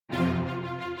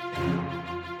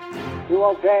To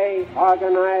obey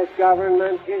organized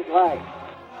government is life.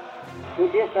 To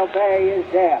disobey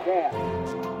is death.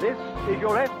 This is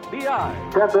your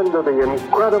FBI. Step into the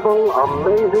incredible,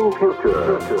 amazing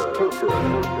future.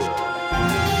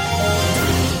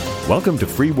 Welcome to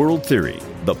Free World Theory,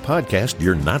 the podcast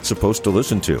you're not supposed to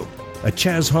listen to. A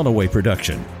Chaz Holloway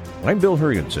production. I'm Bill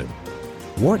Hurgensen.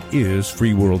 What is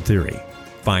Free World Theory?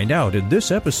 Find out in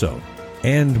this episode.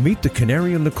 And meet the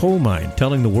canary in the coal mine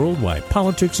telling the world why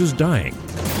politics is dying.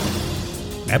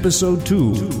 Episode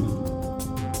 2.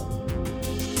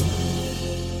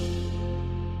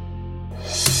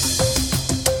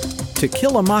 To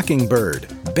Kill a Mockingbird,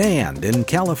 banned in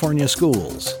California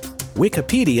schools.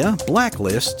 Wikipedia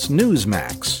blacklists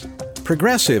Newsmax.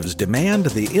 Progressives demand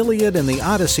the Iliad and the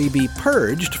Odyssey be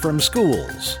purged from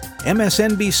schools.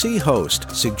 MSNBC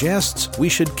host suggests we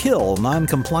should kill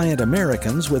non-compliant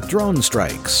Americans with drone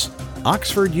strikes.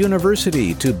 Oxford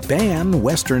University to ban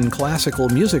Western classical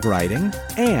music writing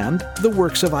and the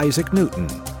works of Isaac Newton.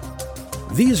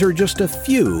 These are just a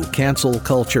few cancel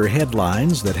culture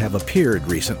headlines that have appeared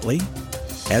recently.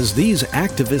 As these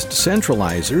activist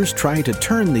centralizers try to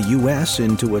turn the U.S.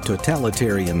 into a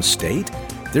totalitarian state,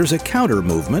 there's a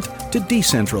counter-movement to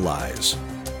decentralize.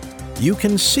 You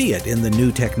can see it in the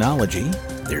new technology.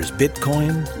 There's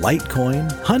Bitcoin,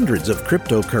 Litecoin, hundreds of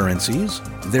cryptocurrencies.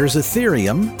 There's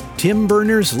Ethereum. Tim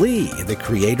Berners-Lee, the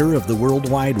creator of the World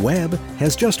Wide Web,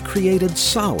 has just created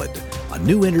Solid, a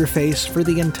new interface for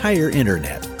the entire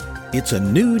internet. It's a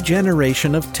new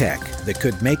generation of tech that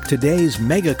could make today's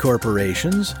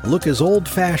megacorporations look as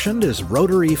old-fashioned as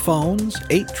rotary phones,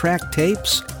 8-track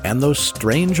tapes, and those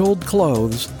strange old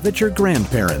clothes that your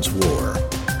grandparents wore.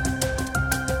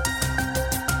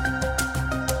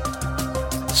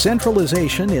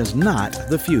 Centralization is not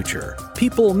the future.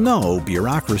 People know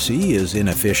bureaucracy is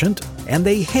inefficient, and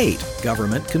they hate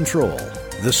government control.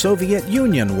 The Soviet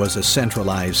Union was a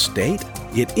centralized state.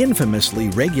 It infamously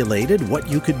regulated what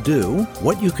you could do,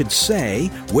 what you could say,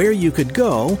 where you could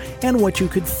go, and what you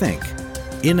could think.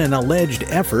 In an alleged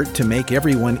effort to make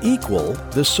everyone equal,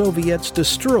 the Soviets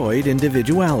destroyed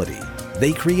individuality.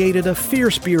 They created a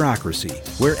fierce bureaucracy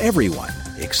where everyone,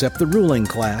 except the ruling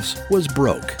class, was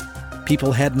broke.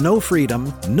 People had no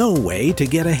freedom, no way to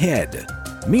get ahead.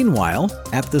 Meanwhile,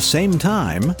 at the same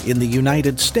time, in the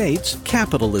United States,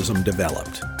 capitalism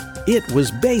developed. It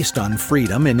was based on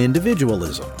freedom and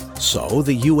individualism. So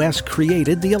the U.S.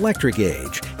 created the electric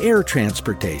age, air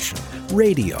transportation,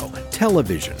 radio,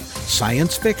 television,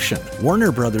 science fiction,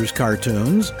 Warner Brothers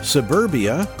cartoons,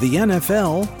 suburbia, the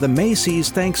NFL, the Macy's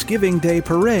Thanksgiving Day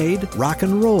Parade, rock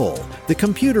and roll, the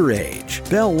computer age,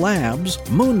 Bell Labs,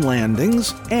 moon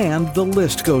landings, and the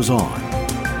list goes on.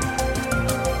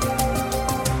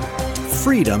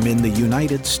 Freedom in the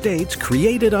United States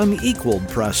created unequaled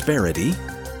prosperity.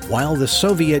 While the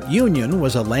Soviet Union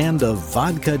was a land of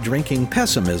vodka-drinking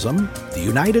pessimism, the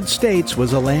United States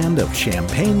was a land of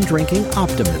champagne-drinking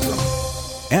optimism.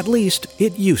 At least,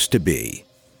 it used to be.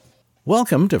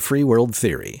 Welcome to Free World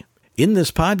Theory. In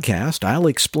this podcast, I'll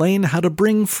explain how to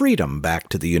bring freedom back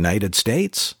to the United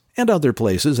States and other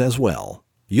places as well.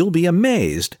 You'll be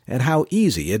amazed at how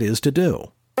easy it is to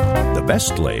do. The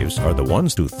best slaves are the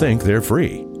ones who think they're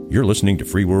free. You're listening to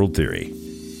Free World Theory.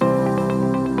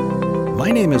 My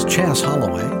name is Chaz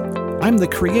Holloway. I'm the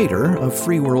creator of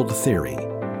Free World Theory.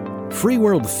 Free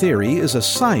World Theory is a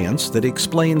science that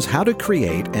explains how to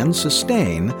create and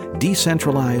sustain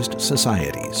decentralized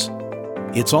societies.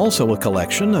 It's also a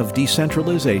collection of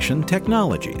decentralization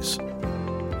technologies.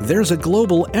 There's a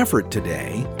global effort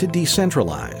today to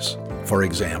decentralize. For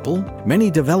example,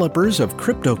 many developers of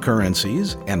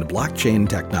cryptocurrencies and blockchain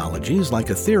technologies like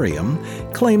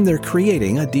Ethereum claim they're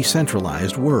creating a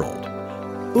decentralized world.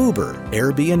 Uber,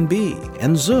 Airbnb,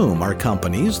 and Zoom are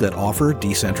companies that offer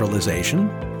decentralization,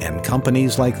 and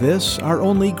companies like this are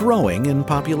only growing in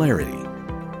popularity.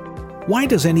 Why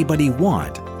does anybody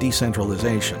want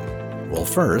decentralization? Well,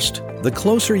 first, the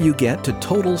closer you get to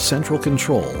total central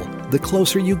control, the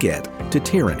closer you get to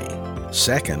tyranny.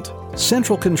 Second,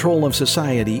 central control of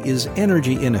society is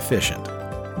energy inefficient.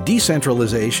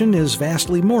 Decentralization is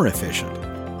vastly more efficient.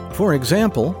 For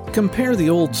example, compare the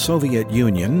old Soviet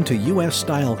Union to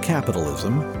U.S.-style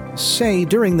capitalism, say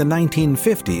during the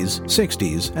 1950s,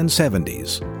 60s, and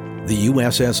 70s. The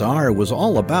USSR was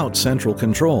all about central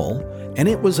control, and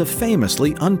it was a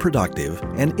famously unproductive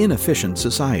and inefficient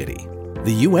society.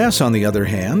 The U.S., on the other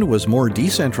hand, was more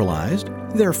decentralized,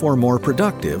 therefore more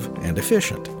productive and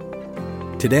efficient.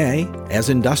 Today, as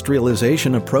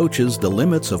industrialization approaches the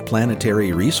limits of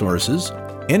planetary resources,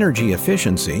 energy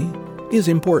efficiency is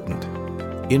important.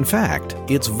 In fact,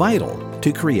 it's vital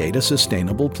to create a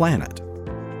sustainable planet.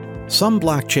 Some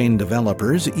blockchain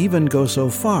developers even go so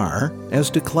far as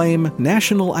to claim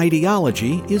national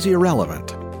ideology is irrelevant.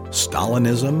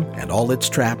 Stalinism and all its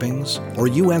trappings, or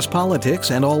U.S.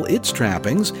 politics and all its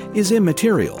trappings, is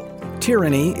immaterial.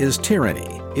 Tyranny is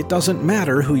tyranny. It doesn't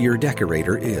matter who your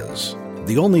decorator is.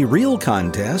 The only real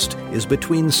contest is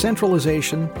between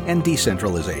centralization and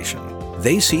decentralization.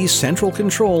 They see central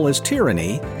control as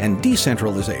tyranny and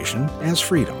decentralization as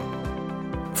freedom.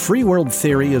 Free world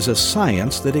theory is a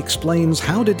science that explains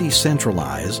how to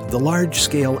decentralize the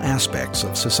large-scale aspects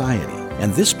of society.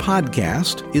 And this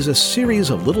podcast is a series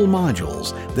of little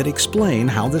modules that explain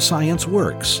how the science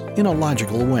works in a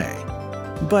logical way.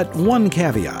 But one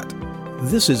caveat: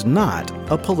 this is not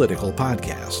a political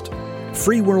podcast.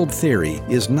 Free world theory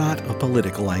is not a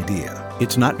political idea.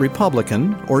 It's not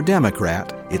Republican or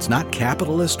Democrat. It's not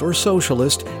capitalist or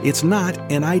socialist. It's not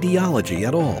an ideology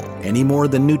at all, any more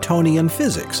than Newtonian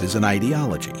physics is an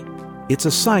ideology. It's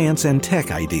a science and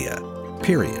tech idea,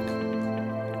 period.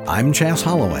 I'm Chas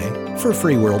Holloway for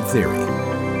Free World Theory.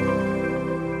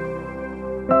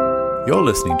 You're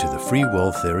listening to the Free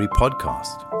World Theory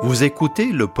podcast. Vous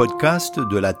écoutez le podcast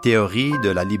de la théorie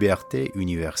de la liberté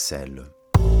universelle.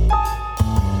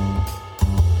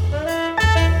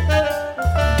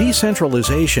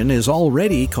 Decentralization is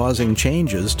already causing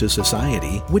changes to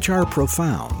society which are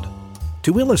profound.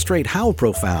 To illustrate how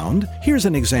profound, here's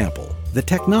an example: the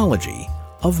technology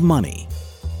of money.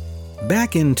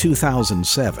 Back in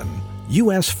 2007,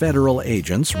 U.S. federal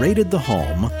agents raided the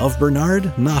home of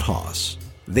Bernard Nothaus.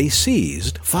 They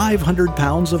seized 500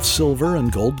 pounds of silver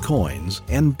and gold coins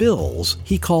and bills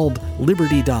he called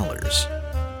Liberty Dollars.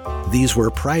 These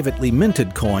were privately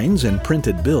minted coins and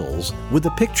printed bills with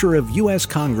a picture of U.S.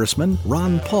 Congressman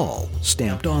Ron Paul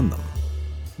stamped on them.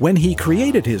 When he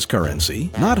created his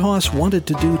currency, Nothaus wanted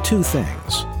to do two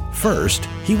things. First,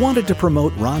 he wanted to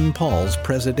promote Ron Paul's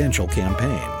presidential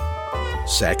campaign.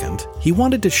 Second, he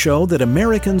wanted to show that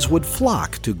Americans would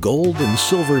flock to gold and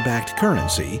silver-backed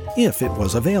currency if it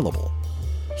was available.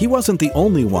 He wasn't the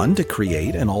only one to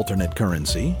create an alternate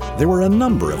currency. There were a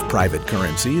number of private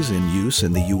currencies in use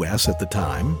in the U.S. at the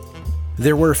time.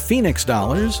 There were Phoenix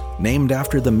dollars, named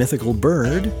after the mythical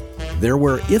bird. There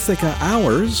were Ithaca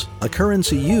hours, a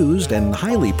currency used and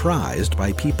highly prized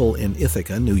by people in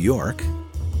Ithaca, New York.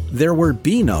 There were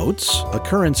B-notes, a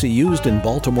currency used in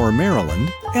Baltimore,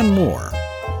 Maryland, and more.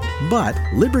 But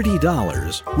Liberty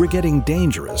Dollars were getting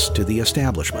dangerous to the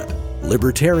establishment.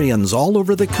 Libertarians all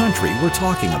over the country were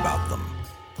talking about them.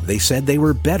 They said they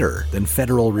were better than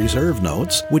Federal Reserve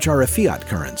notes, which are a fiat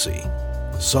currency.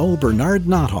 So Bernard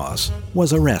Nothaus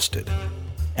was arrested.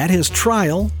 At his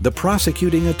trial, the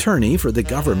prosecuting attorney for the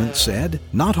government said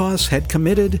Nothaus had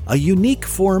committed a unique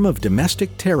form of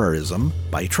domestic terrorism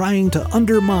by trying to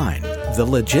undermine the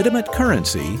legitimate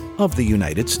currency of the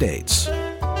United States.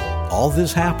 All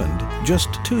this happened just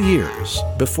 2 years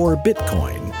before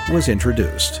Bitcoin was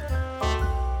introduced.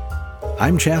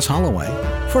 I'm Chas Holloway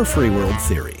for Free World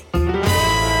Theory.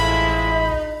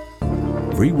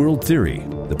 Free World Theory,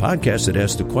 the podcast that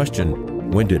asks the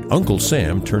question, when did Uncle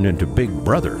Sam turn into Big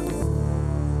Brother?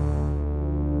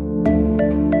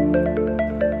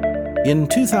 In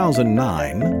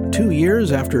 2009, 2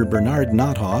 years after Bernard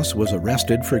Nothaus was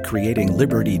arrested for creating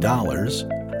Liberty Dollars,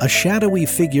 a shadowy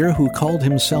figure who called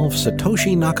himself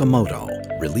Satoshi Nakamoto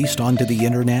released onto the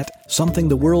internet something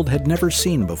the world had never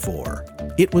seen before.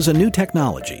 It was a new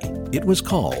technology. It was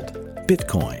called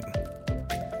Bitcoin.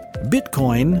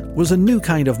 Bitcoin was a new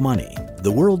kind of money,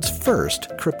 the world's first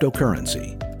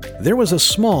cryptocurrency. There was a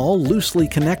small, loosely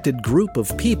connected group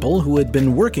of people who had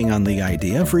been working on the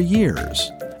idea for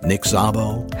years. Nick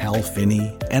Szabo, Hal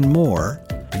Finney, and more.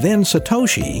 Then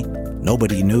Satoshi,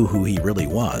 nobody knew who he really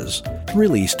was,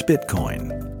 released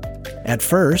Bitcoin. At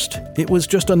first, it was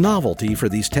just a novelty for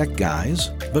these tech guys,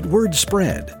 but word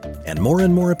spread, and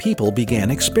more people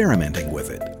began experimenting with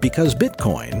it because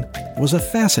Bitcoin was a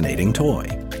fascinating toy.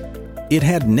 It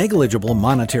had negligible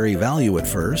monetary value at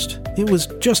first. It was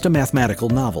just a mathematical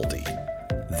novelty.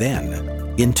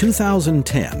 Then, in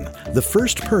 2010, the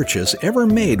first purchase ever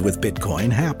made with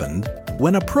Bitcoin happened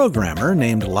when a programmer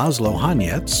named Laszlo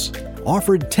Hanyecz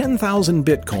offered 10,000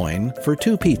 Bitcoin for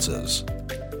 2 pizzas.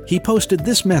 He posted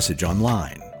this message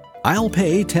online: "I'll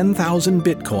pay 10,000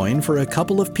 Bitcoin for a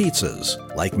couple of pizzas,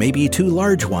 like maybe 2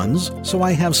 large ones, so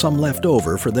I have some left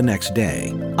over for the next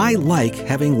day. I like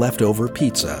having leftover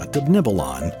pizza to nibble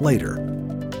on later."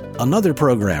 Another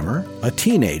programmer, a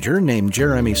teenager named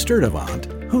Jeremy Sturdivant,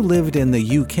 who lived in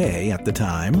the UK at the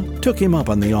time, took him up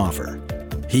on the offer.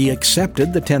 He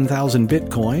accepted the 10,000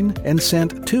 Bitcoin and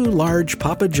sent 2 large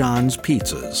Papa John's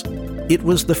pizzas. It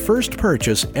was the first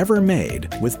purchase ever made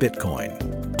with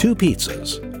Bitcoin. 2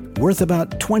 pizzas, worth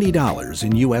about $20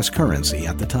 in U.S. currency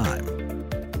at the time.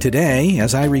 Today,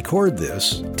 as I record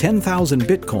this, 10,000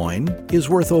 Bitcoin is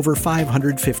worth over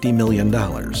 $550 million.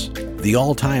 The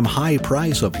all-time high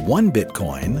price of 1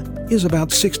 Bitcoin is about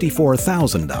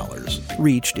 $64,000,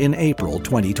 reached in April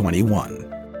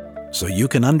 2021. So you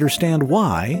can understand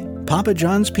why Papa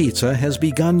John's Pizza has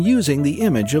begun using the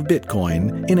image of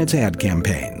Bitcoin in its ad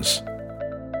campaigns.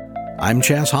 I'm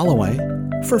Chas Holloway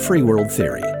for Free World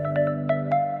Theory.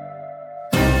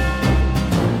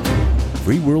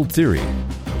 Free World Theory,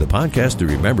 the podcast that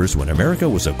remembers when America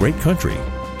was a great country.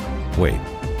 Wait,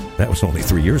 that was only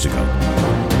 3 years ago.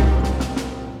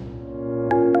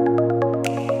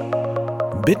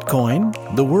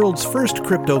 Bitcoin, the world's first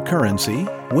cryptocurrency,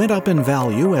 went up in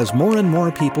value as more and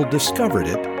more people discovered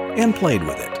it and played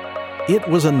with it. It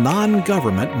was a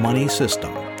non-government money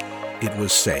system. It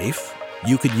was safe.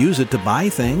 You could use it to buy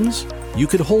things. You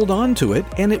could hold on to it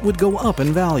and it would go up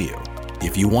in value.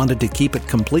 If you wanted to keep it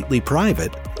completely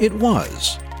private, it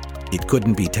was. It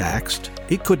couldn't be taxed.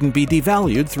 It couldn't be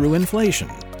devalued through inflation.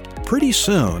 Pretty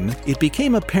soon, it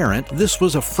became apparent this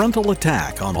was a frontal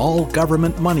attack on all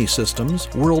government money systems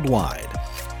worldwide.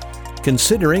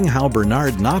 Considering how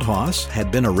Bernard Nothaus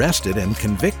had been arrested and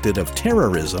convicted of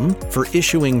terrorism for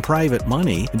issuing private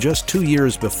money just 2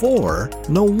 years before,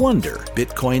 no wonder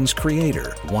Bitcoin's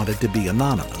creator wanted to be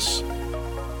anonymous.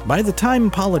 By the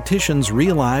time politicians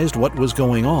realized what was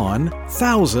going on,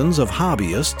 thousands of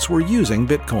hobbyists were using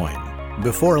Bitcoin.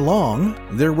 Before long,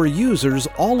 there were users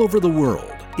all over the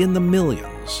world, in the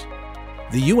millions.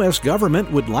 The U.S.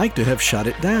 government would like to have shut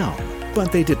it down,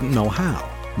 but they didn't know how.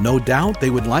 No doubt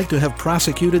they would like to have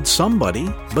prosecuted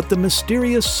somebody, but the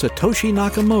mysterious Satoshi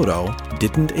Nakamoto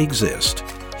didn't exist.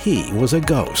 He was a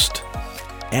ghost.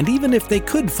 And even if they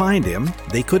could find him,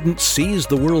 they couldn't seize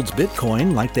the world's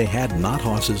Bitcoin like they had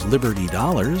Nothaus's Liberty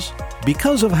Dollars.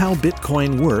 Because of how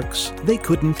Bitcoin works, they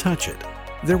couldn't touch it.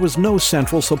 There was no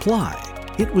central supply.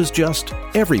 It was just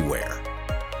everywhere.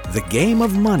 The game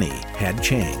of money had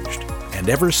changed. And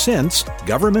ever since,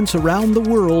 governments around the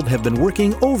world have been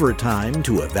working overtime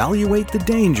to evaluate the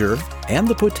danger and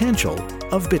the potential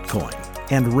of Bitcoin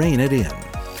and rein it in.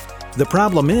 The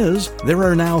problem is, there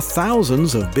are now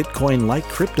thousands of Bitcoin-like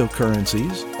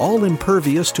cryptocurrencies, all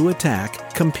impervious to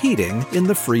attack, competing in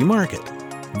the free market.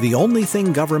 The only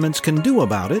thing governments can do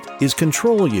about it is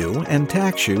control you and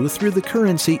tax you through the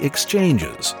currency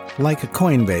exchanges, like a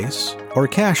Coinbase or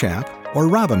Cash App or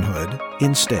Robinhood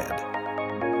instead.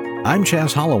 I'm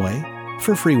Chas Holloway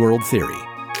for Free World Theory.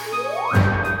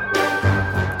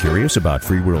 Curious about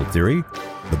Free World Theory?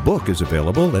 The book is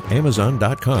available at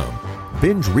Amazon.com.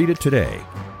 Binge read it today.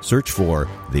 Search for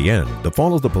The End, The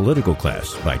Fall of the Political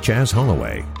Class by Chas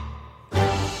Holloway.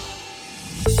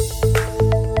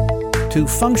 To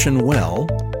function well,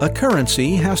 a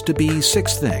currency has to be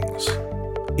 6 things.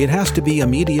 It has to be a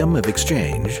medium of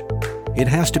exchange. It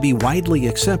has to be widely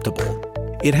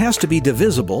acceptable. It has to be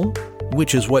divisible,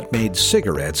 which is what made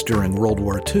cigarettes during World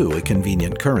War II a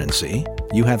convenient currency.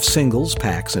 You have singles,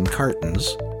 packs, and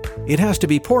cartons. It has to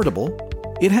be portable.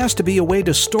 It has to be a way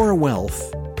to store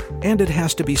wealth. And it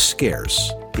has to be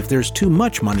scarce. If there's too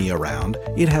much money around,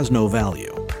 it has no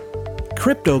value.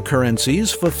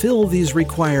 Cryptocurrencies fulfill these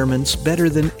requirements better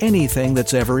than anything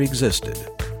that's ever existed.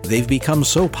 They've become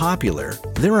so popular,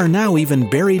 there are now even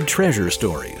buried treasure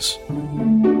stories.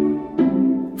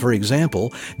 For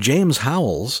example, James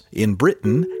Howells, in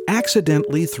Britain,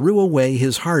 accidentally threw away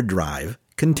his hard drive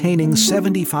containing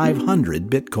 7,500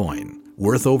 Bitcoin,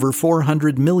 worth over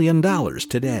 $400 million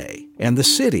today, and the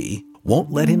city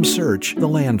won't let him search the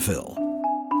landfill.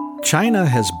 China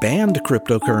has banned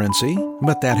cryptocurrency,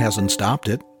 but that hasn't stopped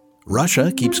it.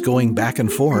 Russia keeps going back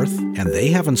and forth, and they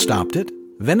haven't stopped it.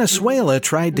 Venezuela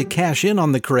tried to cash in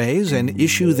on the craze and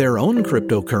issue their own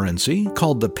cryptocurrency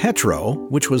called the Petro,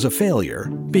 which was a failure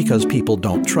because people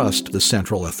don't trust the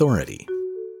central authority.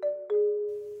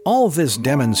 All this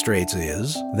demonstrates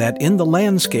is that in the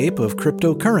landscape of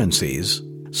cryptocurrencies,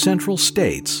 central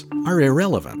states are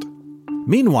irrelevant.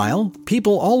 Meanwhile,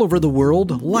 people all over the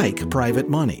world like private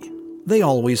money. They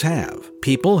always have.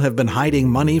 People have been hiding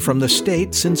money from the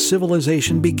state since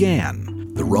civilization began.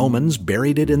 The Romans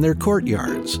buried it in their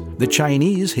courtyards. The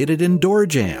Chinese hid it in door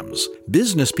jams.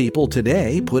 Business people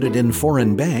today put it in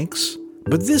foreign banks.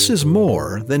 But this is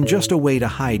more than just a way to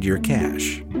hide your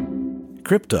cash.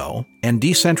 Crypto and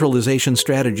decentralization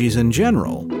strategies in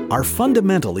general are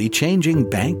fundamentally changing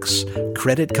banks,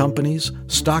 credit companies,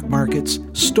 stock markets,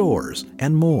 stores,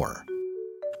 and more.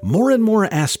 More and more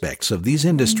aspects of these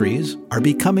industries are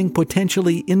becoming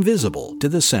potentially invisible to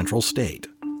the central state.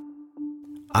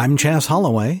 I'm Chas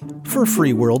Holloway for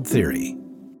Free World Theory.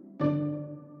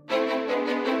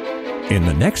 In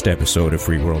the next episode of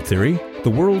Free World Theory, the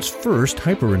world's first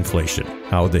hyperinflation,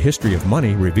 how the history of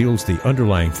money reveals the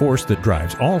underlying force that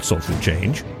drives all social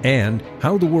change, and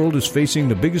how the world is facing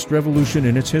the biggest revolution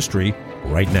in its history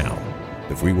right now.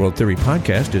 The Free World Theory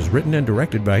podcast is written and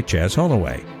directed by Chaz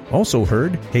Holloway. Also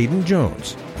heard Hayden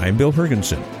Jones. I'm Bill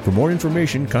Hergensen. For more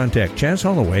information, contact Chaz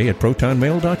Holloway at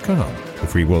protonmail.com. The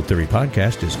Free World Theory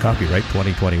podcast is copyright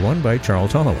 2021 by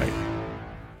Charles Holloway.